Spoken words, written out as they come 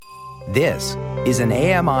This is an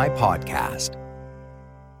AMI podcast.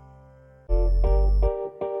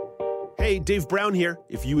 Hey, Dave Brown here.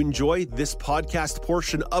 If you enjoy this podcast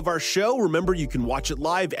portion of our show, remember you can watch it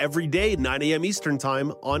live every day at 9 a.m. Eastern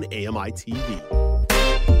Time on AMI TV.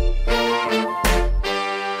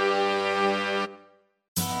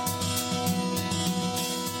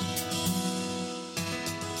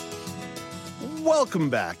 Welcome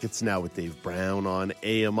back. It's Now with Dave Brown on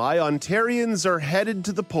AMI. Ontarians are headed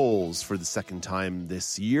to the polls for the second time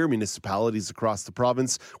this year. Municipalities across the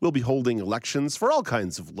province will be holding elections for all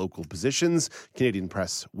kinds of local positions. Canadian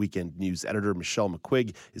Press Weekend News editor Michelle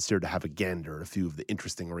McQuigg is here to have a gander at a few of the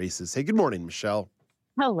interesting races. Hey, good morning, Michelle.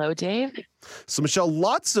 Hello, Dave. So, Michelle,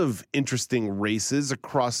 lots of interesting races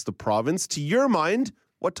across the province. To your mind,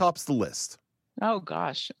 what tops the list? Oh,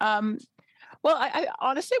 gosh. Well, I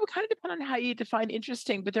honestly, it would kind of depend on how you define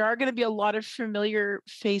interesting, but there are going to be a lot of familiar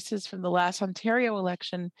faces from the last Ontario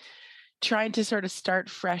election trying to sort of start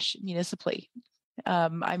fresh municipally.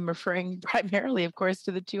 I'm referring primarily, of course,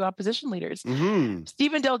 to the two opposition leaders. Mm-hmm.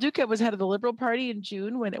 Stephen Del Duca was head of the Liberal Party in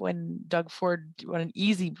June when Doug Ford was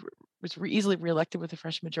easily reelected with a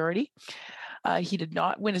fresh majority. He did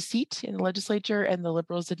not win a seat in the legislature, and the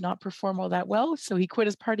Liberals did not perform all that well, so he quit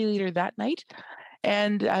as party leader that night.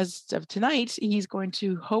 And as of tonight, he's going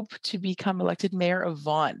to hope to become elected mayor of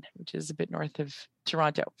Vaughan, which is a bit north of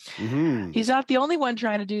Toronto. Mm-hmm. He's not the only one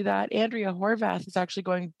trying to do that. Andrea Horwath is actually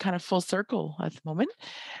going kind of full circle at the moment.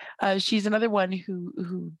 She's another one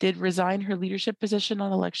who did resign her leadership position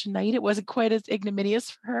on election night. It wasn't quite as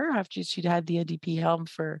ignominious for her after she'd had the NDP helm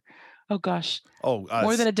for,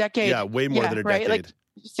 more than a decade. Yeah, way more than a decade. Like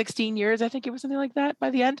 16 years, I think it was something like that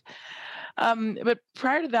by the end. But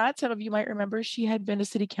prior to that, some of you might remember she had been a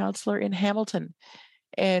city councillor in Hamilton,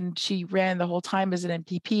 and she ran the whole time as an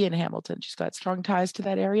MPP in Hamilton. She's got strong ties to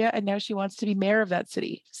that area, and now she wants to be mayor of that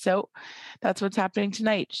city. So that's what's happening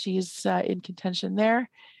tonight. She's in contention there.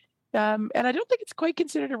 And I don't think it's quite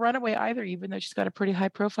considered a runaway either, even though she's got a pretty high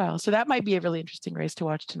profile. So that might be a really interesting race to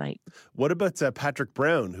watch tonight. What about Patrick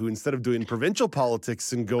Brown, who instead of doing provincial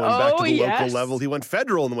politics and going back to the local level, he went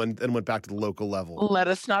federal and went back to the local level? Let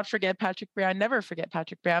us not forget Patrick Brown. Never forget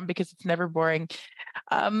Patrick Brown, because it's never boring.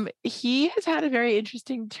 He has had a very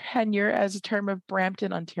interesting tenure as a term of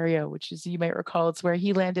Brampton, Ontario, which is, you might recall, it's where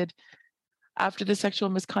he landed after the sexual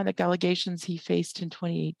misconduct allegations he faced in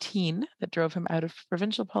 2018 that drove him out of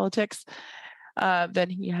provincial politics. Then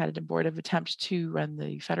he had an abortive attempt to run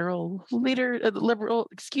the federal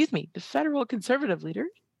conservative leader.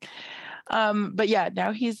 But yeah,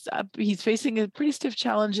 now he's facing a pretty stiff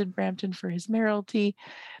challenge in Brampton for his mayoralty.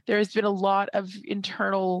 There has been a lot of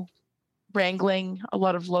internal wrangling, a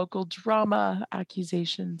lot of local drama,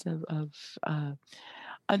 accusations of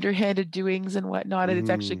underhanded doings and whatnot. And it's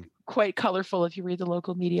actually quite colorful if you read the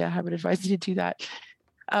local media. I would advise you to do that.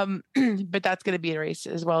 But that's going to be a race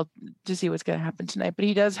as well to see what's going to happen tonight. But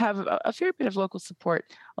he does have a fair bit of local support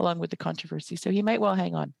along with the controversy, so he might well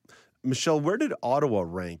hang on. Michelle, where did Ottawa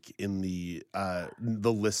rank in the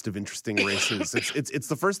list of interesting races? It's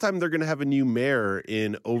the first time they're going to have a new mayor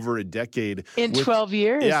in over a decade. In 12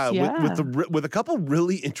 years, yeah. With a couple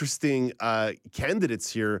really interesting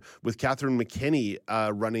candidates here, with Catherine McKinney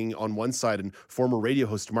running on one side and former radio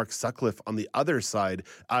host Mark Sutcliffe on the other side.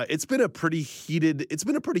 It's been a pretty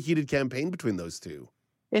heated campaign between those two.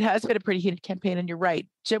 It has been a pretty heated campaign, and you're right.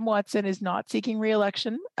 Jim Watson is not seeking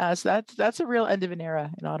re-election, so that's a real end of an era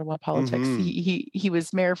in Ottawa politics. Mm-hmm. He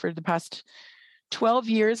was mayor for the past 12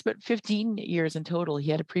 years, but 15 years in total.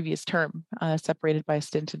 He had a previous term separated by a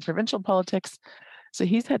stint in provincial politics, so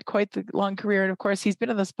he's had quite the long career. And of course, he's been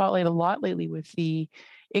in the spotlight a lot lately with the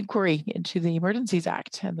inquiry into the Emergencies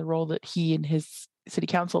Act and the role that he and his city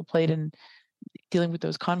council played in dealing with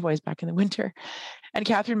those convoys back in the winter. And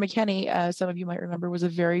Catherine McKinney, some of you might remember, was a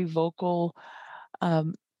very vocal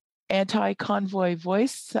anti-convoy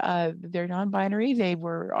voice. They're non-binary. They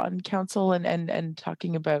were on council and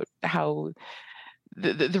talking about how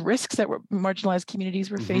the risks that marginalized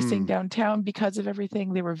communities were facing downtown because of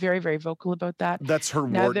everything. They were very, very vocal about that. That's her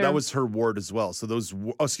ward. That was her ward as well. So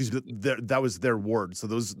that was their ward. So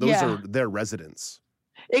those are their residents.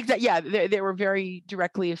 Exactly. Yeah, they were very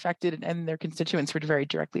directly affected, and their constituents were very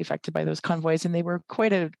directly affected by those convoys, and they were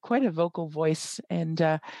quite a vocal voice. And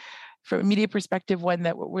from a media perspective, one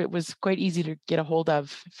that it was quite easy to get a hold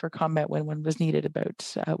of for comment when one was needed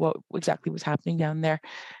about what exactly was happening down there.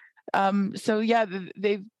 So yeah,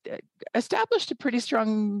 they've established a pretty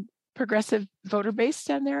strong progressive voter base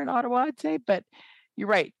down there in Ottawa, I'd say, but You're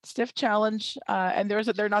right. Stiff challenge. And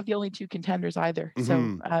they're not the only two contenders either.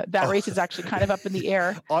 So that race is actually kind of up in the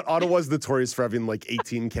air. Ottawa's notorious for having like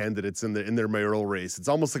 18 candidates in their mayoral race. It's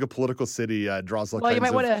almost like a political city, draws all kinds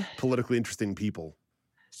of politically interesting people.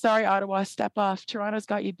 Sorry, Ottawa, step off. Toronto's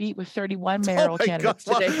got you beat with 31 mayoral candidates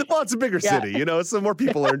today. Well, it's a bigger city, so more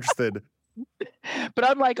people are interested. But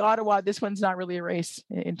unlike Ottawa, this one's not really a race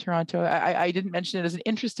in Toronto. I didn't mention it as an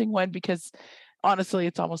interesting one because honestly,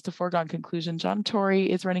 it's almost a foregone conclusion. John Tory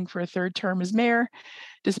is running for a third term as mayor.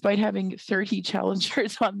 Despite having 30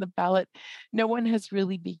 challengers on the ballot, no one has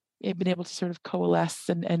really been able to sort of coalesce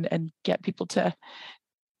and get people to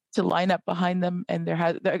line up behind them. And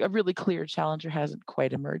a really clear challenger hasn't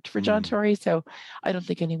quite emerged for John Tory. So I don't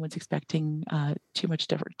think anyone's expecting too much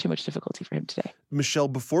difficulty for him today. Michelle,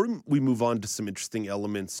 before we move on to some interesting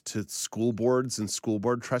elements to school boards and school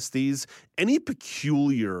board trustees, any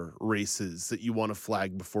peculiar races that you want to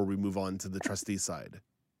flag before we move on to the trustee side?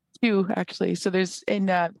 Two, actually. So there's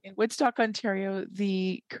in Woodstock, Ontario,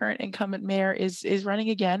 the current incumbent mayor is running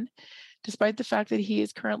again, despite the fact that he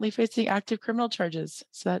is currently facing active criminal charges.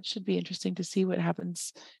 So that should be interesting to see what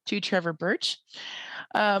happens to Trevor Birch.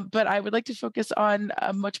 But I would like to focus on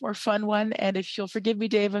a much more fun one. And if you'll forgive me,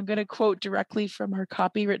 Dave, I'm going to quote directly from her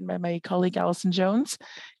copy written by my colleague, Allison Jones,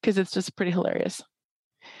 because it's just pretty hilarious.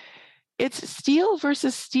 It's Steele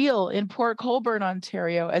versus Steele in Port Colborne,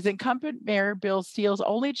 Ontario, as incumbent mayor Bill Steele's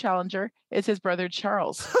only challenger is his brother,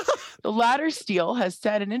 Charles. The latter, Steele, has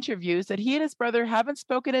said in interviews that he and his brother haven't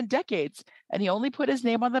spoken in decades, and he only put his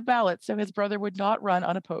name on the ballot so his brother would not run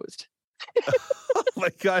unopposed. Oh my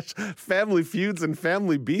gosh, family feuds and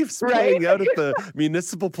family beefs playing out at the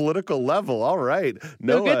municipal political level. All right.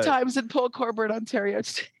 No good times in Port Colborne, Ontario.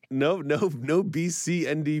 No BC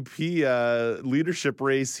NDP leadership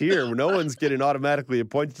race here. No one's getting automatically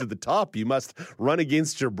appointed to the top. You must run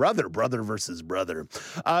against your brother versus brother.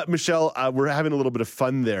 Michelle, we're having a little bit of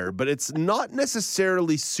fun there, but it's not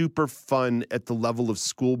necessarily super fun at the level of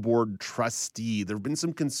school board trustee. There have been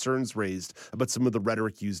some concerns raised about some of the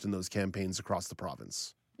rhetoric used in those campaigns across the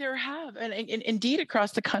province. There have, and indeed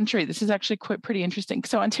across the country. This is actually pretty interesting.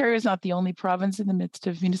 So Ontario is not the only province in the midst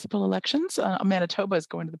of municipal elections. Manitoba is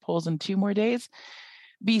going to the polls in 2 more days.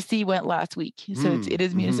 BC went last week. So it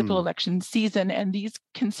is municipal election season. And these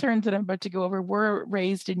concerns that I'm about to go over were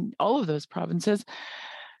raised in all of those provinces.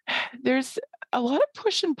 There's a lot of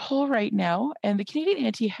push and pull right now. And the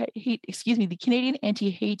Canadian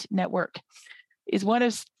Anti-Hate Network is one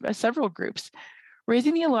of several groups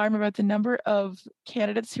raising the alarm about the number of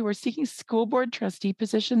candidates who are seeking school board trustee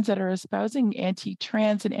positions that are espousing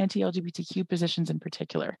anti-trans and anti-LGBTQ positions in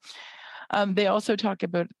particular. They also talk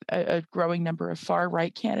about a growing number of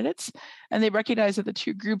far-right candidates, and they recognize that the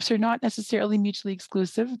two groups are not necessarily mutually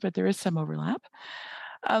exclusive, but there is some overlap.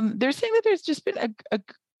 They're saying that there's just been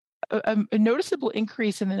a noticeable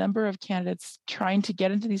increase in the number of candidates trying to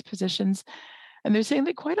get into these positions. And they're saying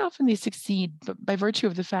that quite often they succeed, but by virtue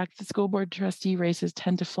of the fact that school board trustee races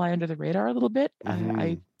tend to fly under the radar a little bit.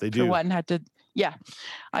 I for one had to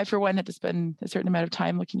spend a certain amount of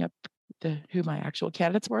time looking up who my actual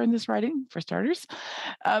candidates were in this riding, for starters.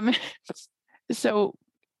 So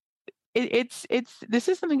this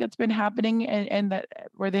is something that's been happening, and that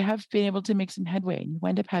where they have been able to make some headway. And you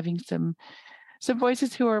wind up having some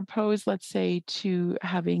voices who are opposed, let's say, to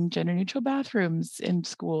having gender-neutral bathrooms in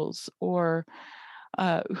schools, or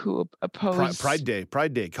who oppose Pride Day,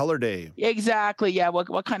 Color Day. Exactly. Yeah.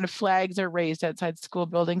 What kind of flags are raised outside school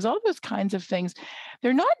buildings? All those kinds of things.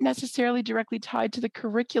 They're not necessarily directly tied to the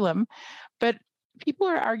curriculum, but people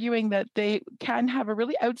are arguing that they can have a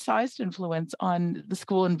really outsized influence on the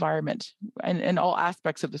school environment and all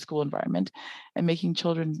aspects of the school environment, and making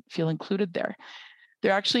children feel included there.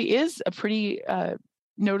 There actually is a pretty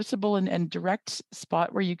noticeable and direct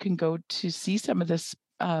spot where you can go to see some of this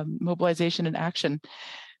mobilization in action.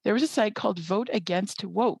 There was a site called Vote Against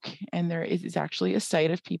Woke, and there is actually a site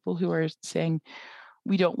of people who are saying,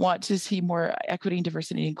 we don't want to see more equity and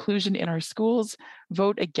diversity and inclusion in our schools.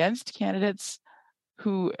 Vote against candidates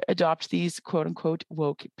who adopt these quote unquote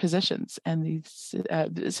woke positions. And these,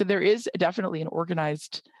 so there is definitely an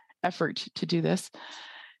organized effort to do this.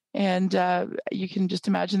 And you can just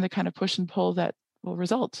imagine the kind of push and pull that will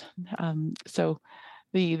result. So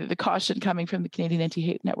the caution coming from the Canadian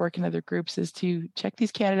Anti-Hate Network and other groups is to check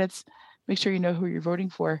these candidates, make sure you know who you're voting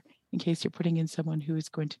for, in case you're putting in someone who is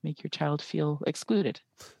going to make your child feel excluded.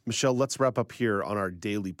 Michelle, let's wrap up here on our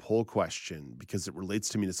daily poll question, because it relates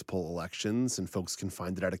to municipal elections, and folks can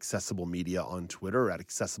find it at Accessible Media on Twitter, at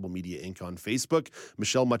Accessible Media Inc. on Facebook.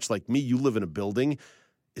 Michelle, much like me, you live in a building.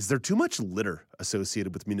 Is there too much litter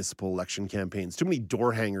associated with municipal election campaigns? Too many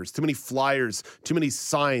door hangers, too many flyers, too many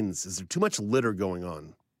signs? Is there too much litter going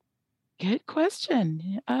on? Good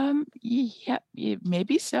question. Yeah,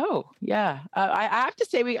 maybe so. Yeah, I have to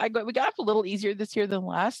say we got off a little easier this year than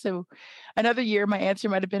last. So another year, my answer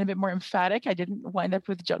might have been a bit more emphatic. I didn't wind up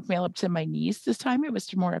with junk mail up to my knees this time. It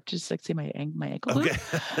was more up to, like, say, my ankle. Okay.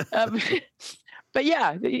 But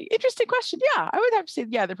yeah, interesting question. Yeah, I would have to say,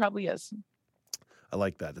 yeah, there probably is. I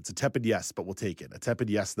like that. It's a tepid yes, but we'll take it. A tepid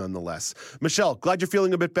yes nonetheless. Michelle, glad you're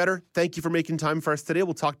feeling a bit better. Thank you for making time for us today.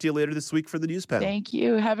 We'll talk to you later this week for the news panel. Thank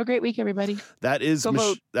you. Have a great week, everybody. That is go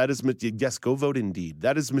vote. Yes, go vote indeed.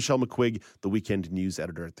 That is Michelle McQuigg, the weekend news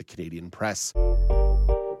editor at the Canadian Press.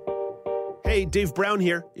 Hey, Dave Brown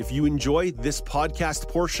here. If you enjoy this podcast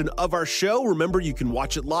portion of our show, remember you can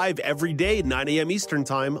watch it live every day at 9 a.m. Eastern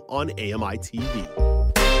Time on AMI TV.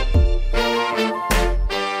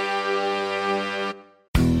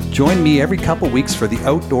 Join me every couple weeks for the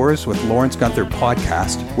Outdoors with Lawrence Gunther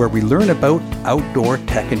podcast, where we learn about outdoor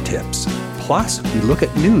tech and tips. Plus, we look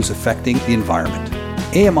at news affecting the environment.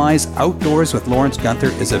 AMI's Outdoors with Lawrence Gunther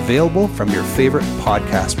is available from your favorite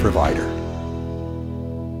podcast provider.